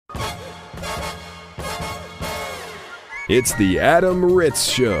It's the Adam Ritz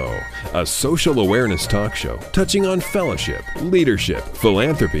Show, a social awareness talk show touching on fellowship, leadership,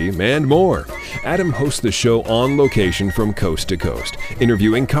 philanthropy, and more. Adam hosts the show on location from coast to coast,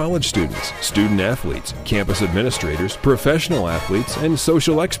 interviewing college students, student athletes, campus administrators, professional athletes, and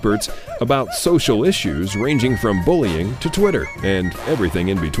social experts about social issues ranging from bullying to Twitter and everything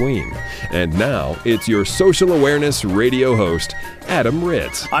in between. And now, it's your social awareness radio host, Adam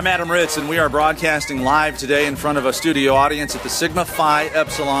Ritz. I'm Adam Ritz, and we are broadcasting live today in front of a studio audience at the Sigma Phi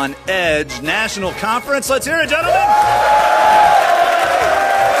Epsilon Edge National Conference. Let's hear it, gentlemen!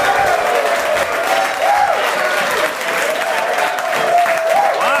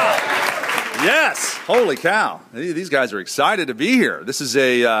 Wow. Yes. Holy cow. These guys are excited to be here. This is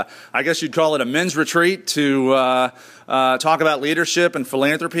I guess you'd call it a men's retreat to talk about leadership and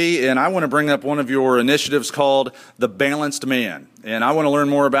philanthropy, and I want to bring up one of your initiatives called The Balanced Man. And I want to learn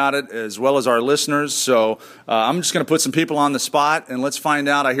more about it as well as our listeners. So I'm just going to put some people on the spot, and let's find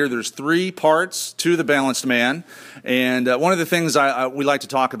out. I hear there's 3 parts to The Balanced Man. And one of the things we like to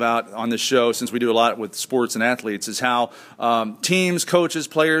talk about on this show, since we do a lot with sports and athletes, is how teams, coaches,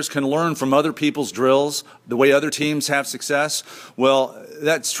 players can learn from other people's drills, the way other teams have success. Well,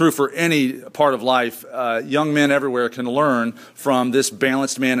 that's true for any part of life. Young men everywhere can learn from this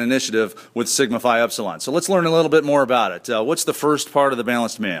Balanced Man initiative with Sigma Phi Epsilon. So let's learn a little bit more about it. What's the first part of the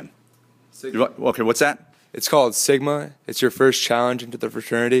Balanced Man? Okay, what's that? It's called Sigma. It's your first challenge into the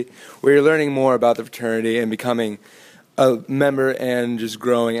fraternity, where you're learning more about the fraternity and becoming a member and just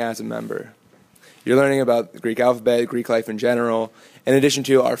growing as a member. You're learning about the Greek alphabet, Greek life in general, in addition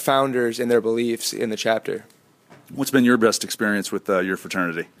to our founders and their beliefs in the chapter. What's been your best experience with your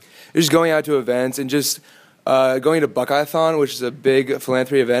fraternity? Just going out to events and just going to Buckeye-thon, which is a big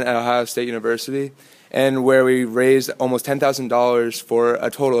philanthropy event at Ohio State University, and where we raised almost $10,000 for a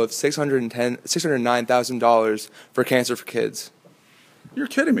total of $609,000 for cancer for kids. You're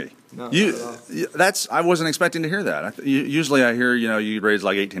kidding me. No, I wasn't expecting to hear that. Usually I hear, you raise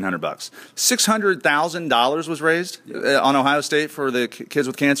like $1,800. $600,000 was raised on Ohio State for the kids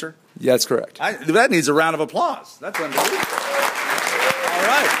with cancer? Yeah, that's correct. That needs a round of applause. That's unbelievable. All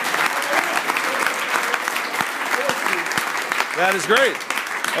right. That is great.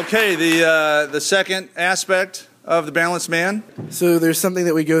 Okay, the second aspect of the Balanced Man. So there's something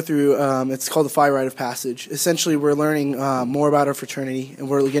that we go through. It's called the Phi Rite of Passage. Essentially, we're learning more about our fraternity, and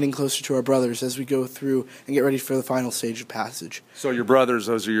we're getting closer to our brothers as we go through and get ready for the final stage of passage. So your brothers,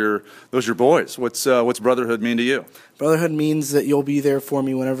 those are your boys. What's brotherhood mean to you? Brotherhood means that you'll be there for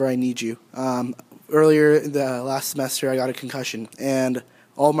me whenever I need you. Earlier in the last semester, I got a concussion, and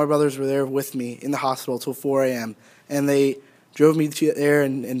all my brothers were there with me in the hospital till 4 a.m., and they drove me there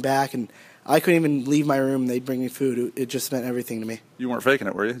and back, and I couldn't even leave my room. They'd bring me food. It just meant everything to me. You weren't faking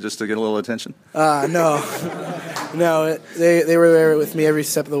it, were you? Just to get a little attention? No. No, they were there with me every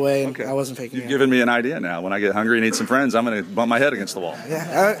step of the way, and okay. I wasn't faking it. You've given me an idea now. When I get hungry and need some friends, I'm going to bump my head against the wall.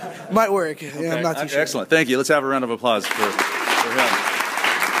 Yeah, might work. Okay. Yeah, I'm not too sure. Excellent. Thank you. Let's have a round of applause for him.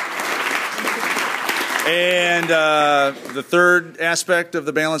 And the third aspect of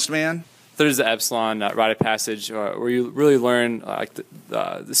the Balanced Man? Third is the Epsilon Rite of Passage, where you really learn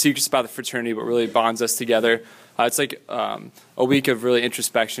the secrets about the fraternity, what really bonds us together. It's like a week of really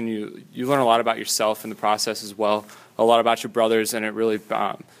introspection. You learn a lot about yourself in the process as well, a lot about your brothers, and it really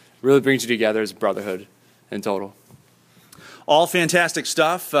brings you together as a brotherhood in total. All fantastic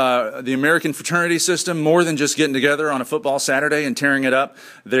stuff. The American fraternity system, more than just getting together on a football Saturday and tearing it up.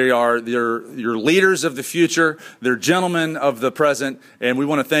 They're your leaders of the future. They're gentlemen of the present. And we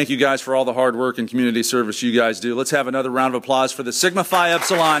want to thank you guys for all the hard work and community service you guys do. Let's have another round of applause for the Sigma Phi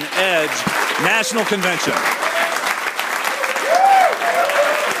Epsilon Edge National Convention.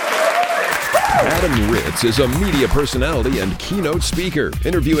 Adam Ritz is a media personality and keynote speaker,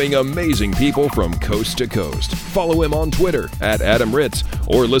 interviewing amazing people from coast to coast. Follow him on Twitter @Adam Ritz,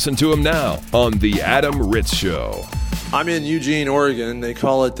 or listen to him now on The Adam Ritz Show. I'm in Eugene, Oregon. They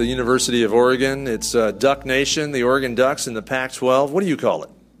call it the University of Oregon. It's Duck Nation, the Oregon Ducks in the Pac-12. What do you call it?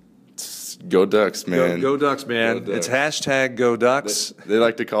 Go Ducks, man. Go Ducks, man. Go Ducks. It's hashtag Go Ducks. They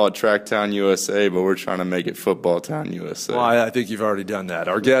like to call it Tracktown USA, but we're trying to make it Football Town USA. Well, I think you've already done that.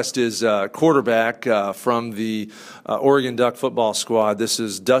 Our guest is quarterback from the Oregon Duck football squad. This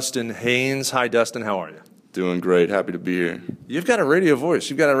is Dustin Haines. Hi, Dustin. How are you? Doing great. Happy to be here. You've got a radio voice.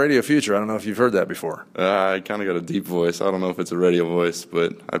 You've got a radio future. I don't know if you've heard that before. I kind of got a deep voice. I don't know if it's a radio voice,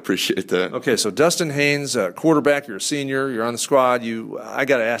 but I appreciate that. Okay, so Dustin Haines, quarterback. You're a senior. You're on the squad. I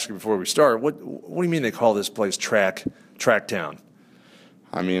got to ask you before we start. What do you mean they call this place Tracktown?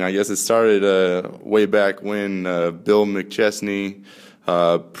 I mean, I guess it started way back when Bill McChesney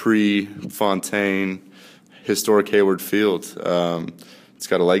pre-Fontaine, historic Hayward Field. It's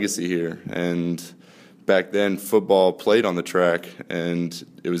got a legacy here, and back then football played on the track, and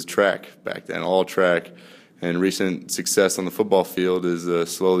it was track back then, all track. And recent success on the football field is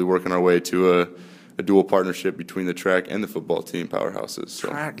slowly working our way to a dual partnership between the track and the football team powerhouses. So.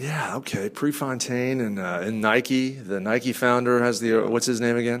 Track, yeah, okay. Prefontaine and Nike. The Nike founder has what's his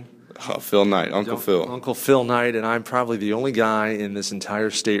name again? Phil Knight, Uncle Phil. Uncle Phil Knight, and I'm probably the only guy in this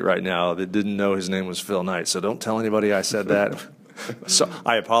entire state right now that didn't know his name was Phil Knight. So don't tell anybody I said that. So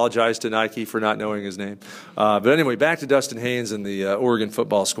I apologize to Nike for not knowing his name. But anyway, back to Dustin Haines and the Oregon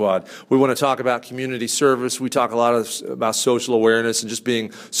football squad. We want to talk about community service. We talk a lot about social awareness and just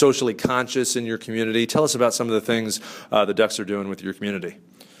being socially conscious in your community. Tell us about some of the things the Ducks are doing with your community.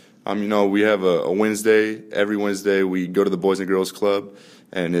 We have a Wednesday. Every Wednesday we go to the Boys and Girls Club,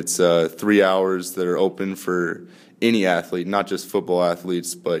 and it's 3 hours that are open for any athlete, not just football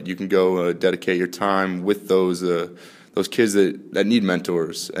athletes, but you can go dedicate your time with those kids that need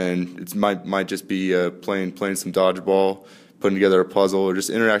mentors, and it might just be playing some dodgeball, putting together a puzzle, or just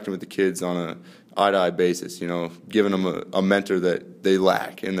interacting with the kids on a eye-to-eye basis, giving them a mentor that they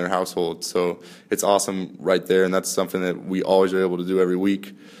lack in their household. So it's awesome right there, and that's something that we always are able to do every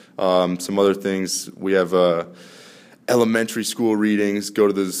week. Some other things, we have elementary school readings,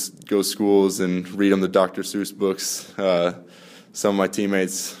 go schools and read them the Dr. Seuss books. Some of my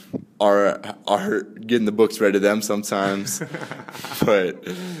teammates are getting the books read to them sometimes, but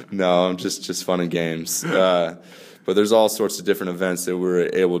no, just fun and games. But there's all sorts of different events that we're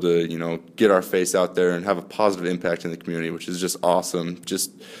able to, get our face out there and have a positive impact in the community, which is just awesome.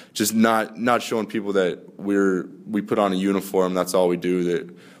 Just not showing people that we put on a uniform, that's all we do,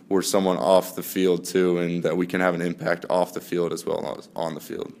 that we're someone off the field too, and that we can have an impact off the field as well as on the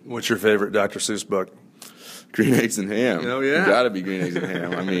field. What's your favorite Dr. Seuss book? Green Eggs and Ham. Oh, yeah. Gotta be Green Eggs and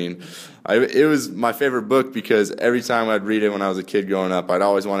Ham. It was my favorite book because every time I'd read it when I was a kid growing up, I'd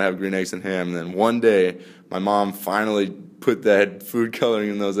always want to have Green Eggs and Ham. And then one day, my mom finally put that food coloring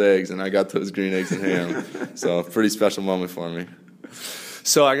in those eggs, and I got those Green Eggs and Ham. So, a pretty special moment for me.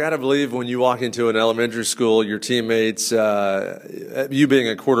 So I got to believe when you walk into an elementary school, your teammates, you being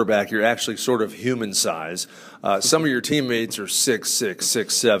a quarterback, you're actually sort of human size. Some of your teammates are 6'6",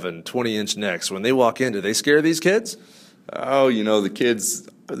 6'7", 20-inch necks. When they walk in, do they scare these kids? Oh, the kids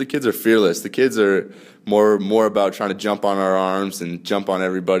are fearless. The kids are more about trying to jump on our arms and jump on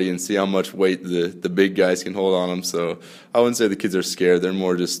everybody and see how much weight the big guys can hold on them. So I wouldn't say the kids are scared. They're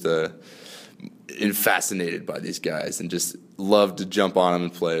more just fascinated by these guys and just love to jump on them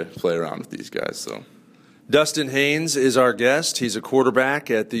and play around with these guys. So. Dustin Haines is our guest. He's a quarterback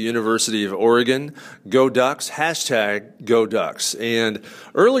at the University of Oregon. Go Ducks, hashtag Go Ducks. And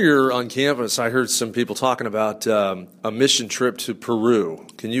earlier on campus, I heard some people talking about a mission trip to Peru.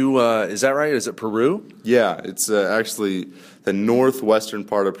 Can you, is that right? Is it Peru? Yeah, it's actually the northwestern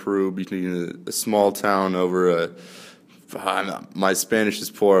part of Peru, between a small town over my Spanish is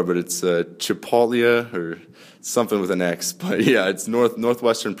poor, but it's Chapala or something with an X. But yeah, it's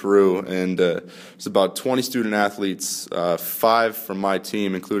northwestern Peru, and there's about 20 student athletes, 5 from my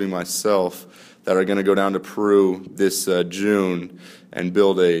team, including myself, that are going to go down to Peru this June and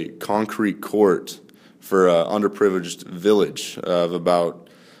build a concrete court for an underprivileged village of about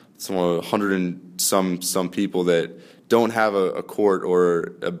 100 and some people that don't have a court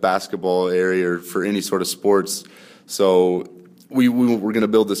or a basketball area for any sort of sports. So we're going to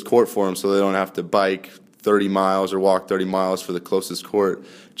build this court for them so they don't have to bike 30 miles or walk 30 miles for the closest court,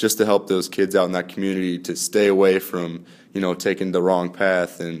 just to help those kids out in that community to stay away from, taking the wrong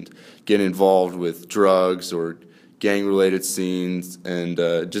path and getting involved with drugs or gang-related scenes, and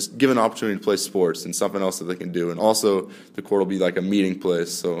just give an opportunity to play sports and something else that they can do. And also, the court will be like a meeting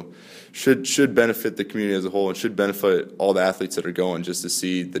place, so should benefit the community as a whole and should benefit all the athletes that are going, just to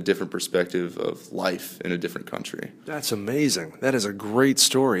see the different perspective of life in a different country. That's amazing. That is a great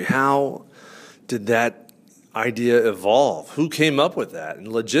story. How did that idea evolve? Who came up with that? And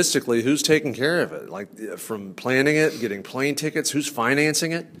logistically, who's taking care of it? Like, from planning it, getting plane tickets, who's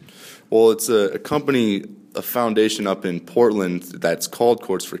financing it? Well, it's a company, a foundation up in Portland that's called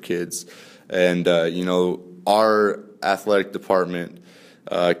Courts for Kids. And, our athletic department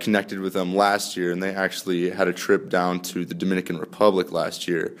connected with them last year, and they actually had a trip down to the Dominican Republic last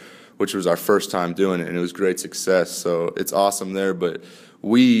year, which was our first time doing it, and it was great success. So it's awesome there, but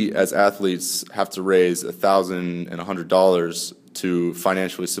we as athletes have to raise $1,100 to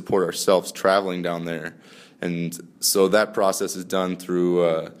financially support ourselves traveling down there. And so that process is done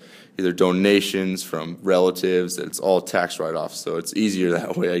through either donations from relatives. It's all tax write-offs, so it's easier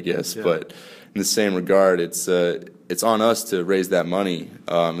that way, I guess. Yeah. But in the same regard, it's on us to raise that money.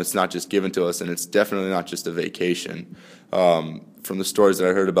 It's not just given to us, and it's definitely not just a vacation. From the stories that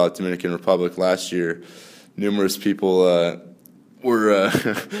I heard about Dominican Republic last year, numerous people were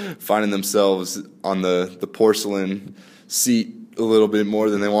finding themselves on the porcelain seat a little bit more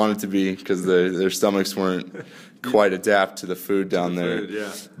than they wanted to be because their stomachs weren't quite adapt to the food down there.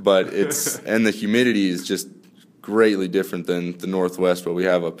 Yeah. But and the humidity is just greatly different than the Northwest, what we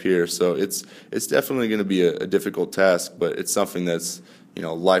have up here. So it's definitely going to be a difficult task, but it's something that's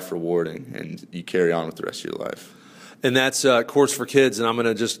life rewarding, and you carry on with the rest of your life. And that's Courts for Kids, and I'm going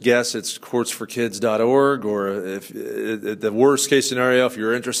to just guess it's courtsforkids.org, or if the worst case scenario, if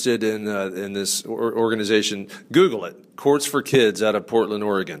you're interested in this organization, Google it, Courts for Kids out of Portland,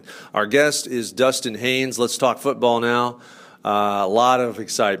 Oregon. Our guest is Dustin Haines. Let's talk football now. A lot of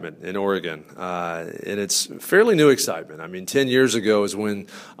excitement in Oregon, and it's fairly new excitement. I mean, 10 years ago is when,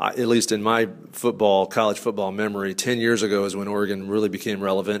 at least in my college football memory, 10 years ago is when Oregon really became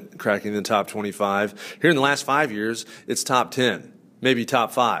relevant, cracking the top 25. Here in the last 5 years, it's top 10, maybe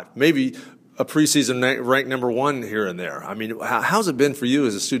top 5, maybe a preseason ranked number 1 here and there. I mean, how's it been for you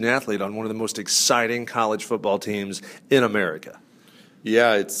as a student athlete on one of the most exciting college football teams in America?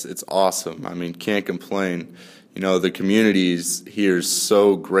 Yeah, it's awesome. I mean, can't complain. The communities here is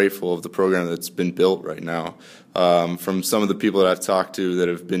so grateful of the program that's been built right now. From some of the people that I've talked to that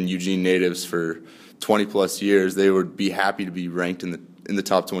have been Eugene natives for 20 plus years, they would be happy to be ranked in the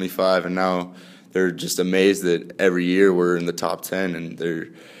top 25, and now they're just amazed that every year we're in the top 10.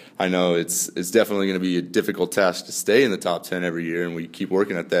 And I know it's definitely going to be a difficult task to stay in the top 10 every year, and we keep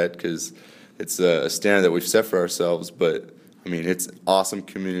working at that because it's a standard that we've set for ourselves. But I mean, it's an awesome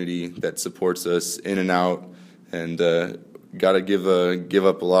community that supports us in and out. And got to give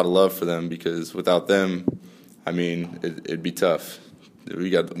up a lot of love for them, because without them, I mean, it'd be tough. We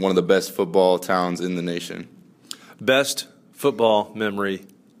got one of the best football towns in the nation. Best football memory,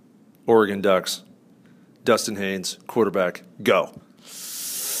 Oregon Ducks. Dustin Haines, quarterback, go.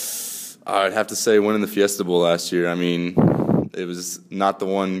 I'd have to say winning the Fiesta Bowl last year. I mean, it was not the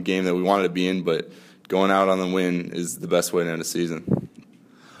one game that we wanted to be in, but going out on the win is the best way to end a season.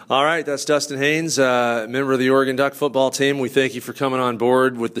 All right, that's Dustin Haines, member of the Oregon Duck football team. We thank you for coming on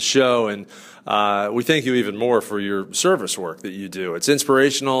board with the show, and we thank you even more for your service work that you do. It's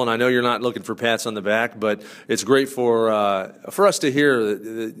inspirational, and I know you're not looking for pats on the back, but it's great for us to hear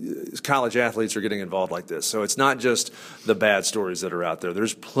that college athletes are getting involved like this. So it's not just the bad stories that are out there.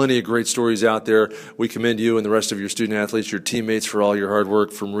 There's plenty of great stories out there. We commend you and the rest of your student athletes, your teammates, for all your hard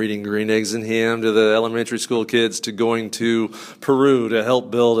work, from reading Green Eggs and Ham to the elementary school kids to going to Peru to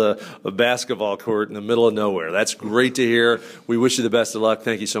help build a basketball court in the middle of nowhere. That's great to hear. We wish you the best of luck.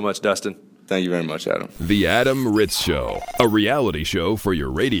 Thank you so much, Dustin. Thank you very much, Adam. The Adam Ritz Show, a reality show for your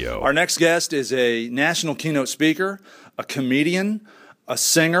radio. Our next guest is a national keynote speaker, a comedian, a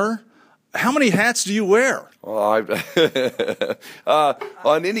singer. How many hats do you wear? Well,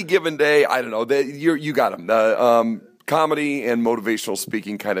 on any given day, I don't know. You got them. Comedy and motivational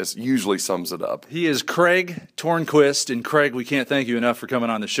speaking kind of usually sums it up. He is Craig Tornquist. And Craig, we can't thank you enough for coming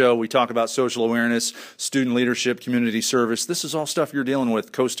on the show. We talk about social awareness, student leadership, community service. This is all stuff you're dealing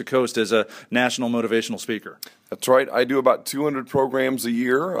with coast to coast as a national motivational speaker. That's right. I do about 200 programs a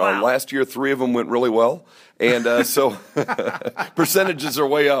year. Wow. Last year, 3 of them went really well. And so percentages are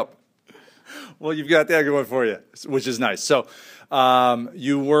way up. Well, you've got that going for you, which is nice. So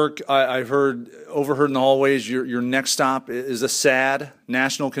you work, I overheard in the hallways, your next stop is a SAD,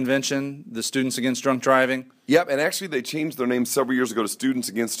 National Convention, the Students Against Drunk Driving. Yep, and actually they changed their name several years ago to Students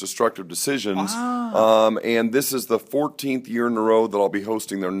Against Destructive Decisions. And this is the 14th year in a row that I'll be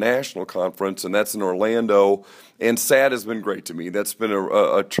hosting their national conference, and that's in Orlando. And SAD has been great to me. That's been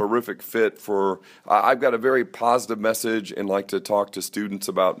a terrific fit for, I've got a very positive message and like to talk to students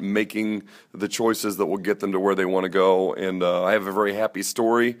about making the choices that will get them to where they want to go. And I have a very happy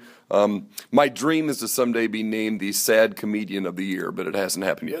story. My dream is to someday be named the SAD Comedian of the Year, but it hasn't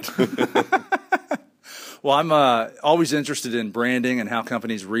happened yet. Well, I'm always interested in branding and how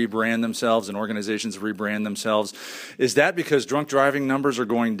companies rebrand themselves and organizations rebrand themselves. Is that because drunk driving numbers are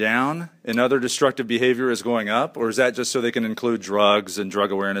going down and other destructive behavior is going up, or is that just so they can include drugs and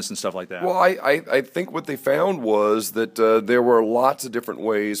drug awareness and stuff like that? Well, I think what they found was that there were lots of different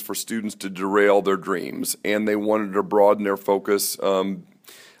ways for students to derail their dreams, and they wanted to broaden their focus because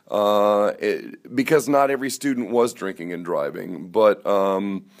not every student was drinking and driving, but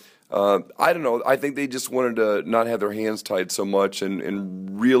I don't know. I think they just wanted to not have their hands tied so much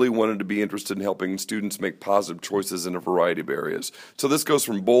and really wanted to be interested in helping students make positive choices in a variety of areas. So this goes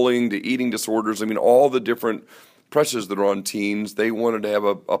from bullying to eating disorders. I mean, all the different pressures that are on teens, they wanted to have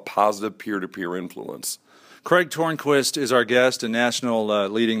a positive peer-to-peer influence. Craig Tornquist is our guest, a national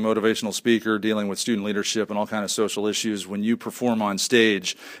leading motivational speaker dealing with student leadership and all kinds of social issues when you perform on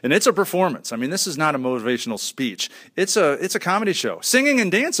stage. And it's a performance. I mean, this is not a motivational speech. It's a comedy show. Singing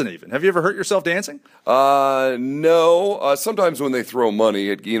and dancing even. Have you ever hurt yourself dancing? No. Sometimes when they throw money,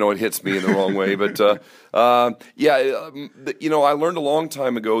 it hits me in the wrong way. But I learned a long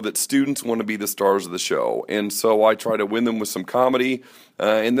time ago that students want to be the stars of the show. And so I try to win them with some comedy.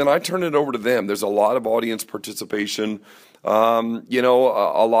 And then I turn it over to them. There's a lot of audience participation. A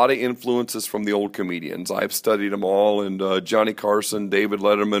lot of influences from the old comedians. I've studied them all, and Johnny Carson, David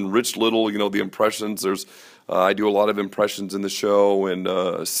Letterman, Rich Little. The impressions. I do a lot of impressions in the show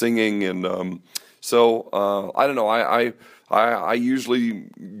and singing, and I don't know. I usually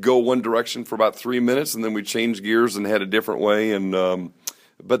go one direction for about 3 minutes, and then we change gears and head a different way. And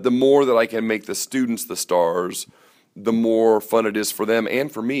but the more that I can make the students the stars, the more fun it is for them and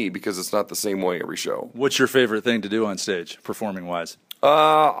for me, because it's not the same way every show. What's your favorite thing to do on stage, performing-wise?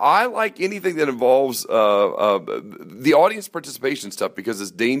 I like anything that involves the audience participation stuff because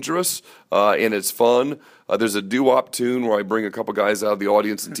it's dangerous and it's fun. There's a doo-wop tune where I bring a couple guys out of the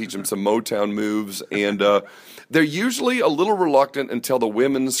audience and teach them some Motown moves, and they're usually a little reluctant until the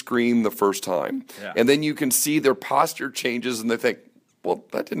women scream the first time. Yeah. And then you can see their posture changes and they think, well,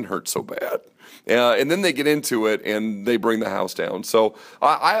 that didn't hurt so bad. And then they get into it and they bring the house down. So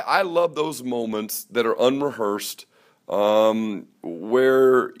I love those moments that are unrehearsed,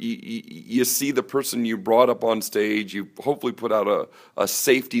 where you see the person you brought up on stage, you hopefully put out a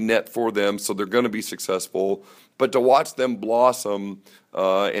safety net for them so they're going to be successful. But to watch them blossom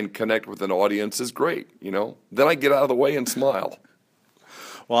and connect with an audience is great, Then I get out of the way and smile.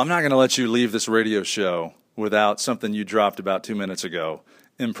 Well, I'm not going to let you leave this radio show without something you dropped about 2 minutes ago.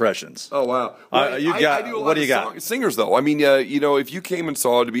 Impressions. Oh, wow. What do you got? Singers, though. I mean, if you came and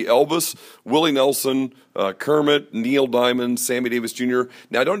saw it, to be Elvis, Willie Nelson, Kermit, Neil Diamond, Sammy Davis Jr.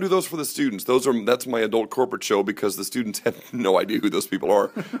 Now, I don't do those for the students. That's my adult corporate show because the students have no idea who those people are.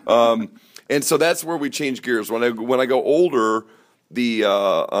 And so that's where we change gears. When I go older,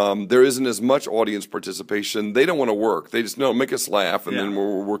 there isn't as much audience participation. They don't want to work. They just make us laugh, and then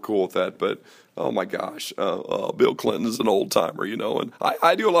we're cool with that. But oh my gosh, Bill Clinton is an old timer, and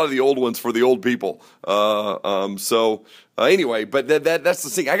I do a lot of the old ones for the old people. Anyway, but that's the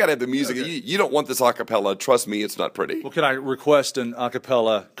thing. I got to have the music. Okay. You don't want this a cappella. Trust me, it's not pretty. Well, can I request an a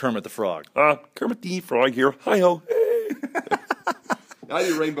cappella Kermit the Frog? Kermit the Frog here. Hi ho. Hey. I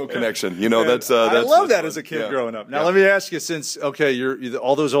do Rainbow Connection. That's I love that as a kid growing up. Now let me ask you, since you're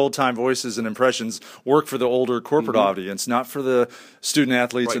all those old time voices and impressions work for the older corporate audience, not for the student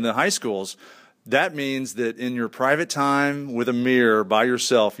athletes in the high schools. That means that in your private time with a mirror by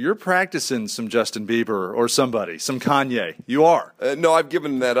yourself, you're practicing some Justin Bieber or somebody, some Kanye. You are. No, I've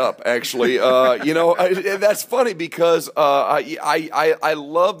given that up, actually. That's funny because I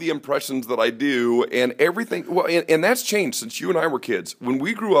love the impressions that I do and everything. Well, and that's changed since you and I were kids. When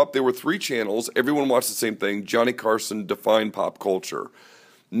we grew up, there were 3 channels. Everyone watched the same thing. Johnny Carson defined pop culture.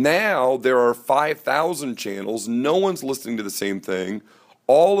 Now there are 5,000 channels. No one's listening to the same thing.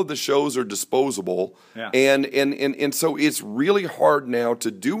 All of the shows are disposable, and so it's really hard now to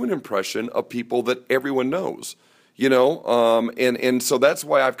do an impression of people that everyone knows, and so that's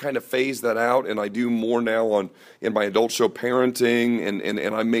why I've kind of phased that out, and I do more now in my adult show parenting,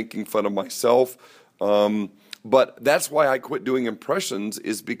 and I'm making fun of myself, but that's why I quit doing impressions,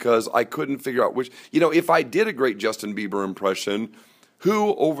 is because I couldn't figure out which, if I did a great Justin Bieber impression,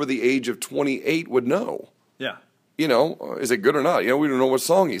 who over the age of 28 would know? Yeah. Is it good or not? We don't know what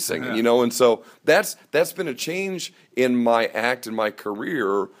song he's singing, and so that's been a change in my act and my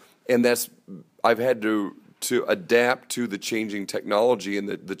career, and I've had to adapt to the changing technology and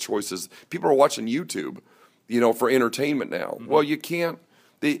the choices. People are watching YouTube, for entertainment now. Mm-hmm. Well, you can't.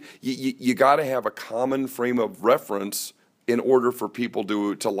 You got to have a common frame of reference in order for people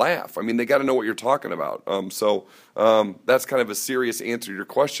to laugh. I mean, they got to know what you're talking about. So that's kind of a serious answer to your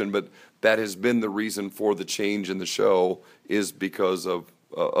question, but that has been the reason for the change in the show, is because of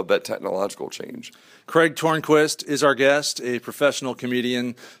that technological change. Craig Tornquist is our guest, a professional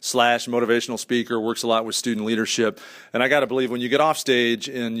comedian / motivational speaker, works a lot with student leadership. And I got to believe when you get off stage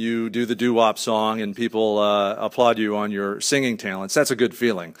and you do the doo-wop song and people applaud you on your singing talents, that's a good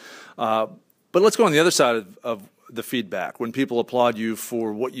feeling. But let's go on the other side of the feedback, when people applaud you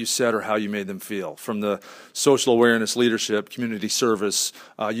for what you said or how you made them feel. From the social awareness, leadership, community service,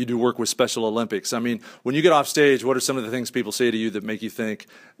 you do work with Special Olympics. I mean, when you get off stage, what are some of the things people say to you that make you think,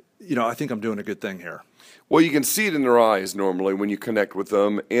 I think I'm doing a good thing here? Well, you can see it in their eyes normally when you connect with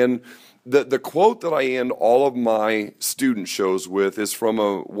them. And the quote that I end all of my student shows with is from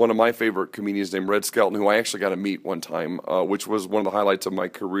one of my favorite comedians named Red Skelton, who I actually got to meet one time, which was one of the highlights of my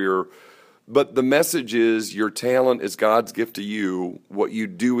career. But the message is, your talent is God's gift to you. What you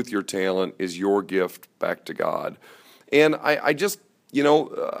do with your talent is your gift back to God. And I just,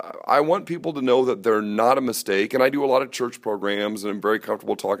 I want people to know that they're not a mistake. And I do a lot of church programs, and I'm very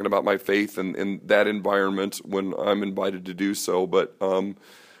comfortable talking about my faith in that environment when I'm invited to do so. But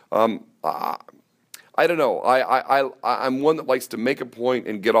I don't know. I'm one that likes to make a point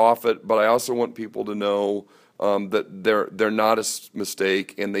and get off it, but I also want people to know that they're not a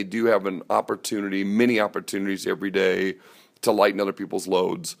mistake, and they do have an opportunity, many opportunities every day to lighten other people's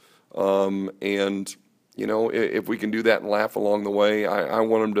loads. And if we can do that and laugh along the way, I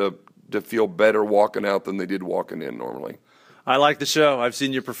want them to feel better walking out than they did walking in normally. I like the show. I've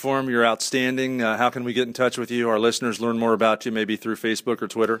seen you perform. You're outstanding. How can we get in touch with you? Our listeners learn more about you, maybe through Facebook or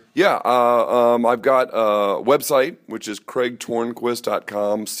Twitter? Yeah, I've got a website, which is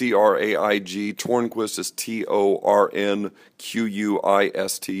CraigTornquist.com, C-R-A-I-G. Tornquist is Tornquist.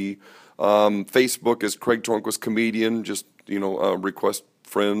 Facebook is Craig Tornquist Comedian. Just, request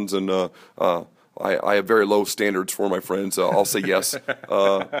friends, and I have very low standards for my friends. I'll say yes.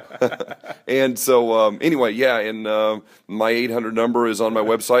 And so, anyway, yeah, and my 800 number is on my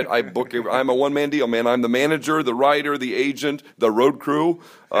website. I'm a one-man deal, man. I'm the manager, the writer, the agent, the road crew.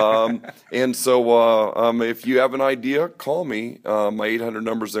 And so if you have an idea, call me. My 800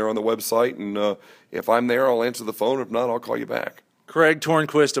 number's there on the website, and if I'm there, I'll answer the phone. If not, I'll call you back. Craig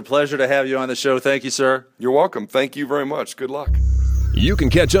Tornquist, a pleasure to have you on the show. Thank you, sir. You're welcome. Thank you very much. Good luck. You can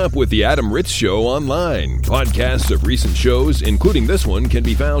catch up with The Adam Ritz Show online. Podcasts of recent shows, including this one, can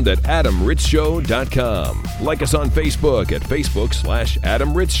be found at adamritzshow.com. Like us on Facebook at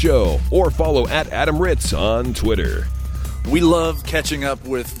Facebook/Adam Ritz Show, or follow at Adam Ritz on Twitter. We love catching up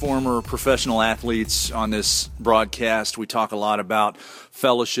with former professional athletes on this broadcast. We talk a lot about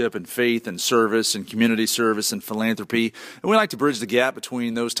fellowship and faith and service and community service and philanthropy. And we like to bridge the gap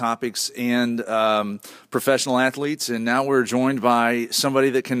between those topics and professional athletes. And now we're joined by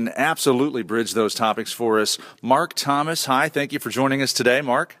somebody that can absolutely bridge those topics for us. Mark Thomas. Hi, thank you for joining us today,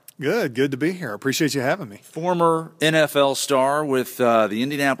 Mark. Good to be here. I appreciate you having me. Former NFL star with the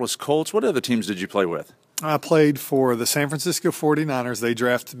Indianapolis Colts. What other teams did you play with? I played for the San Francisco 49ers. They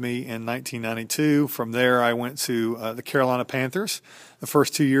drafted me in 1992. From there, I went to the Carolina Panthers. The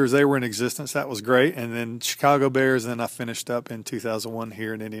first 2 years they were in existence, that was great. And then Chicago Bears, and then I finished up in 2001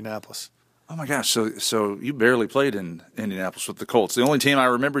 here in Indianapolis. Oh, my gosh. So you barely played in Indianapolis with the Colts. The only team I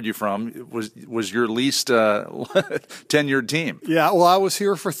remembered you from was your least tenured team. Yeah, well, I was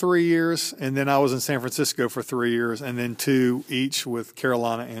here for 3 years, and then I was in San Francisco for 3 years, and then 2 each with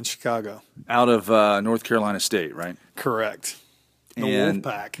Carolina and Chicago. Out of North Carolina State, right? Correct. The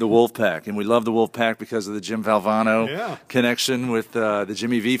Wolfpack. The Wolfpack. And we love the Wolfpack because of the Jim Valvano connection with the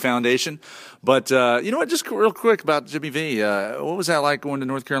Jimmy V Foundation. But, just real quick about Jimmy V. What was that like going to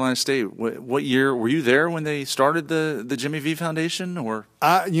North Carolina State? What year? Were you there when they started the Jimmy V Foundation? Or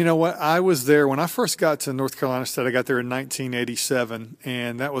you know what? I was there. When I first got to North Carolina State, I got there in 1987,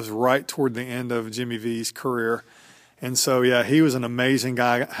 and that was right toward the end of Jimmy V's career. And so, yeah, he was an amazing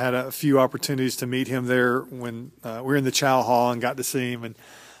guy. I had a few opportunities to meet him there when we were in the Chow Hall and got to see him.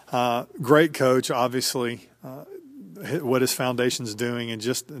 And great coach, obviously, what his foundation's doing and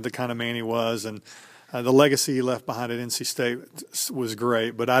just the kind of man he was. And the legacy he left behind at NC State was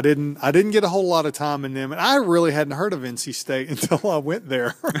great. But I didn't get a whole lot of time in them. And I really hadn't heard of NC State until I went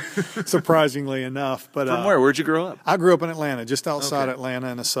there, surprisingly enough. But from where? Where'd you grow up? I grew up in Atlanta, just outside Atlanta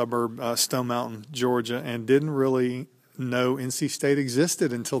in a suburb, Stone Mountain, Georgia, and didn't really know NC State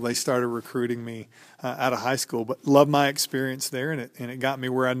existed until they started recruiting me out of high school. But loved my experience there, and it got me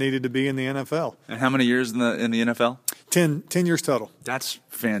where I needed to be in the NFL. And how many years in the NFL? 10 years total. That's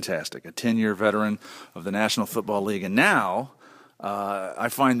fantastic. A 10-year veteran of the National Football League. And now I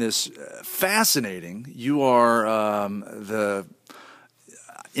find this fascinating. You are the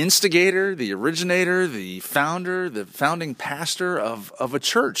instigator, the originator, the founder, the founding pastor of a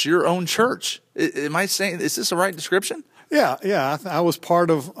church, your own church. Am I saying, is this the right description? Yeah. I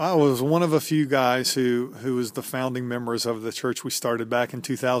was one of a few guys who was the founding members of the church we started back in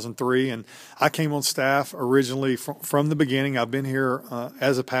 2003. And I came on staff originally from the beginning. I've been here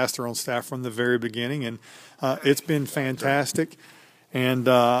as a pastor on staff from the very beginning, and it's been fantastic. And,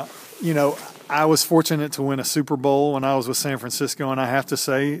 I was fortunate to win a Super Bowl when I was with San Francisco, and I have to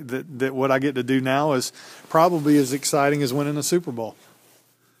say that what I get to do now is probably as exciting as winning a Super Bowl.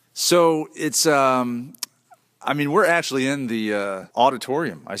 So it's, we're actually in the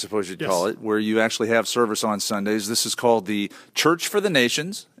auditorium, I suppose you'd call it, where you actually have service on Sundays. This is called the Church for the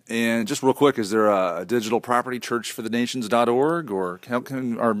Nations. And just real quick, is there a digital property, churchforthenations.org, or how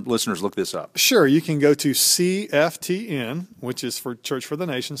can our listeners look this up? Sure. You can go to CFTN, which is for Church for the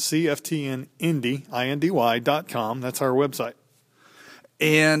Nations, CFTNindy.com. That's our website.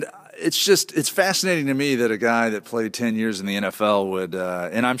 And it's fascinating to me that a guy that played 10 years in the NFL would,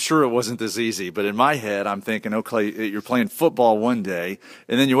 and I'm sure it wasn't this easy, but in my head, I'm thinking, okay, you're playing football one day,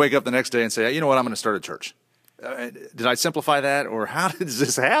 and then you wake up the next day and say, you know what, I'm going to start a church. Did I simplify that, or how did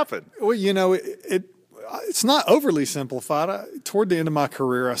this happen? Well, it's not overly simplified. Toward the end of my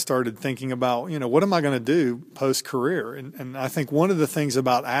career, I started thinking about, what am I going to do post-career? And I think one of the things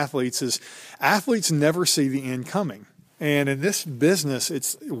about athletes is athletes never see the end coming. And in this business,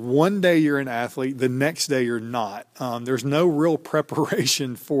 it's one day you're an athlete, the next day you're not. There's no real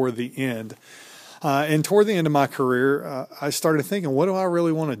preparation for the end. And toward the end of my career, I started thinking, what do I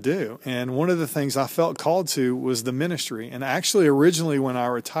really want to do? And one of the things I felt called to was the ministry. And actually, originally when I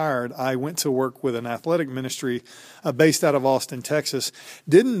retired, I went to work with an athletic ministry based out of Austin, Texas.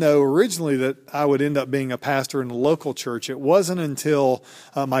 Didn't know originally that I would end up being a pastor in a local church. It wasn't until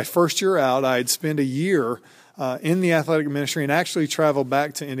my first year out, I had spent a year in the athletic ministry and actually traveled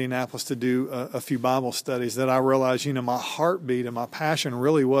back to Indianapolis to do a few Bible studies that I realized, my heartbeat and my passion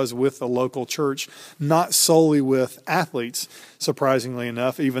really was with the local church, not solely with athletes, surprisingly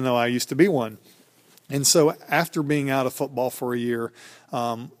enough, even though I used to be one. And so after being out of football for a year,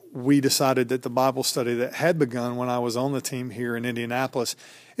 we decided that the Bible study that had begun when I was on the team here in Indianapolis,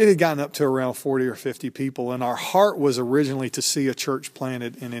 it had gotten up to around 40 or 50 people. And our heart was originally to see a church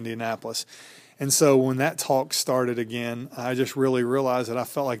planted in Indianapolis. And so when that talk started again, I just really realized that I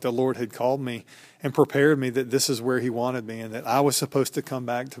felt like the Lord had called me and prepared me that this is where He wanted me and that I was supposed to come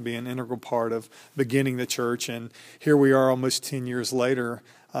back to be an integral part of beginning the church. And here we are almost 10 years later,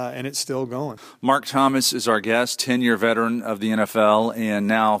 and it's still going. Mark Thomas is our guest, 10-year veteran of the NFL and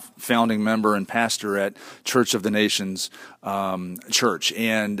now founding member and pastor at Church of the Nations Church.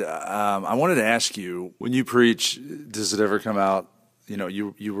 And I wanted to ask you, when you preach, does it ever come out?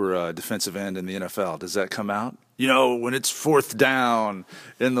 You were a defensive end in the NFL. Does that come out? When it's fourth down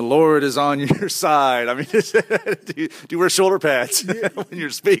and the Lord is on your side. I mean, do you wear shoulder pads when you're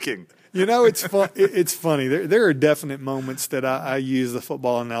speaking? It's funny. There are definite moments that I use the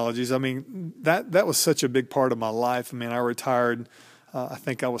football analogies. I mean, that was such a big part of my life. I mean, I retired. I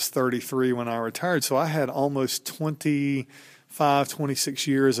think I was 33 when I retired. So I had almost 26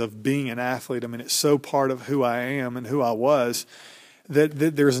 years of being an athlete. I mean, it's so part of who I am and who I was.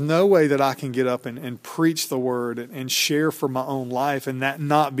 That there's no way that I can get up and preach the word and share from my own life and that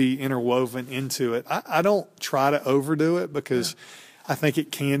not be interwoven into it. I don't try to overdo it because I think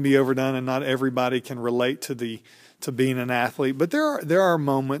it can be overdone and not everybody can relate to being an athlete. But there are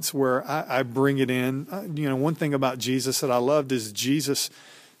moments where I bring it in. One thing about Jesus that I loved is Jesus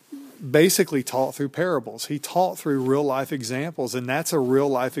basically taught through parables. He taught through real life examples, and that's a real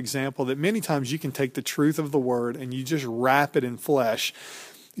life example that many times you can take the truth of the word and you just wrap it in flesh.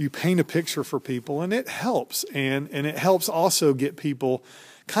 You paint a picture for people, and it helps. And it helps also get people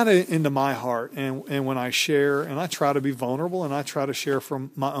kind of into my heart. And when I share, and I try to be vulnerable, and I try to share from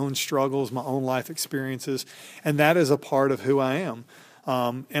my own struggles, my own life experiences, and that is a part of who I am.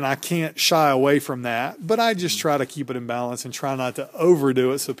 And I can't shy away from that, but I just try to keep it in balance and try not to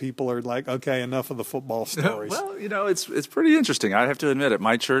overdo it so people are like, okay, enough of the football stories. Well, it's pretty interesting. I have to admit, at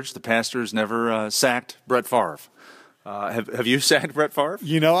my church, the pastors never sacked Brett Favre. Have you sacked Brett Favre?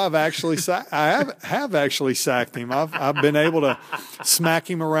 I've actually I have actually sacked him. I've been able to smack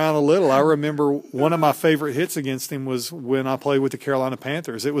him around a little. I remember one of my favorite hits against him was when I played with the Carolina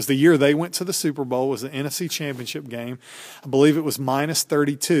Panthers. It was the year they went to the Super Bowl. It was the NFC Championship game. I believe it was minus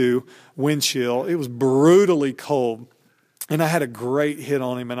 32 wind chill. It was brutally cold. And I had a great hit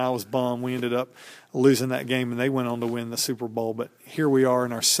on him, and I was bummed. We ended up losing that game, and they went on to win the Super Bowl. But here we are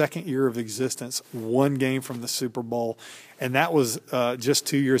in our second year of existence, one game from the Super Bowl. And that was just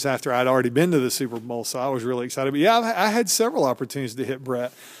 2 years after I'd already been to the Super Bowl, so I was really excited. But, yeah, I had several opportunities to hit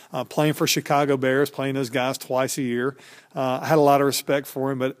Brett. Playing for Chicago Bears, playing those guys twice a year. I had a lot of respect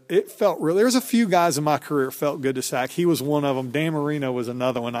for him, but it felt really – there was a few guys in my career it felt good to sack. He was one of them. Dan Marino was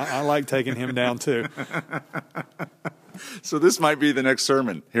another one. I like taking him down too. So this might be the next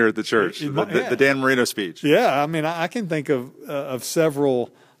sermon here at the church, the Dan Marino speech. Yeah, I mean, I can think of several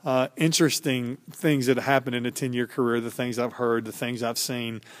interesting things that happened in a 10-year career, the things I've heard, the things I've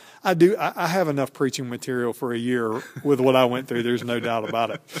seen. I have enough preaching material for a year with what I went through. There's no doubt about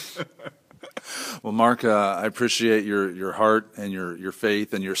it. Well, Mark, I appreciate your heart and your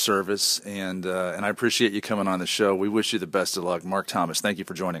faith and your service, and I appreciate you coming on the show. We wish you the best of luck. Mark Thomas, thank you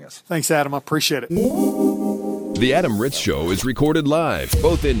for joining us. Thanks, Adam. I appreciate it. The Adam Ritz Show is recorded live,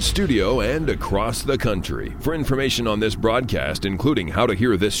 both in studio and across the country. For information on this broadcast, including how to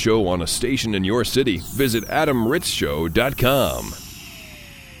hear this show on a station in your city, visit adamritzshow.com.